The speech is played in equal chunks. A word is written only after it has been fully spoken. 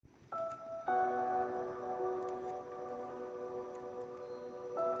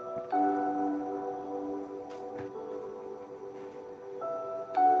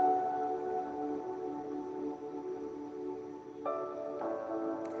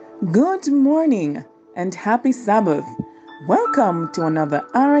Good morning and happy Sabbath. Welcome to another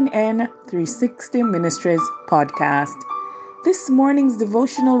RNN 360 Ministries podcast. This morning's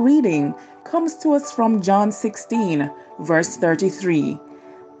devotional reading comes to us from John 16, verse 33,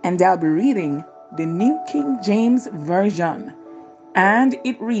 and I'll be reading the New King James Version. And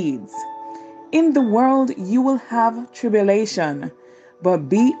it reads, "In the world you will have tribulation, but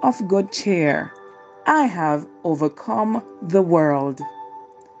be of good cheer. I have overcome the world."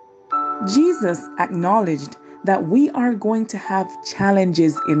 Jesus acknowledged that we are going to have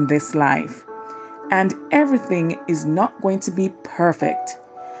challenges in this life, and everything is not going to be perfect.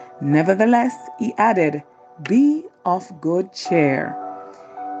 Nevertheless, he added, "Be of good cheer."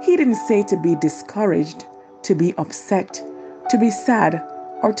 He didn't say to be discouraged, to be upset, to be sad,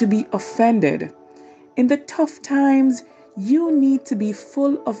 or to be offended. In the tough times, you need to be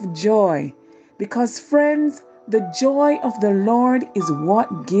full of joy because, friends, the joy of the Lord is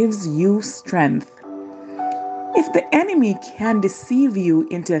what gives you strength. If the enemy can deceive you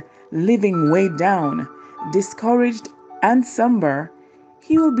into living way down, discouraged, and somber,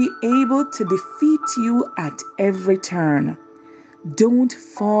 he will be able to defeat you at every turn. Don't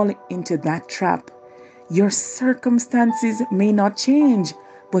fall into that trap. Your circumstances may not change,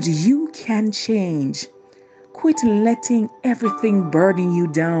 but you can change. Quit letting everything burden you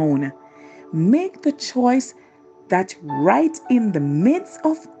down. Make the choice that right in the midst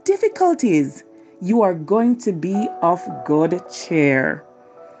of difficulties, you are going to be of good cheer.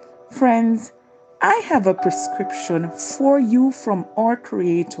 Friends, I have a prescription for you from our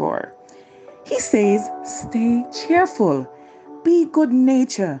Creator. He says, stay cheerful, be good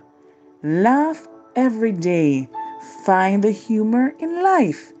natured, laugh every day, find the humor in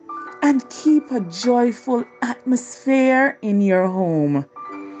life, and keep a joyful atmosphere in your home.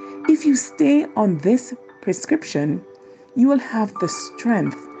 If you stay on this prescription, you will have the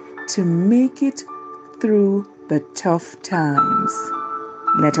strength to make it through the tough times.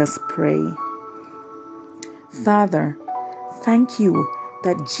 Let us pray. Father, thank you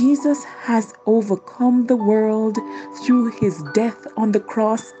that Jesus has overcome the world through his death on the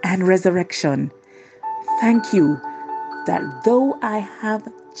cross and resurrection. Thank you that though I have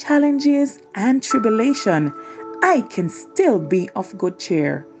challenges and tribulation, I can still be of good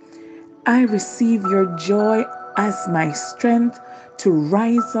cheer. I receive your joy as my strength to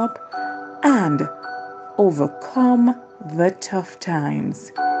rise up and overcome the tough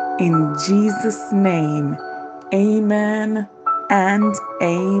times. In Jesus' name, amen and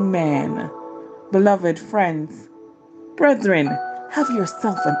amen. Beloved friends, brethren, have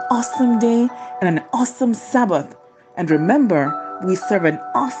yourself an awesome day and an awesome Sabbath. And remember, we serve an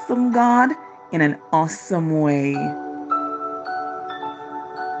awesome God in an awesome way.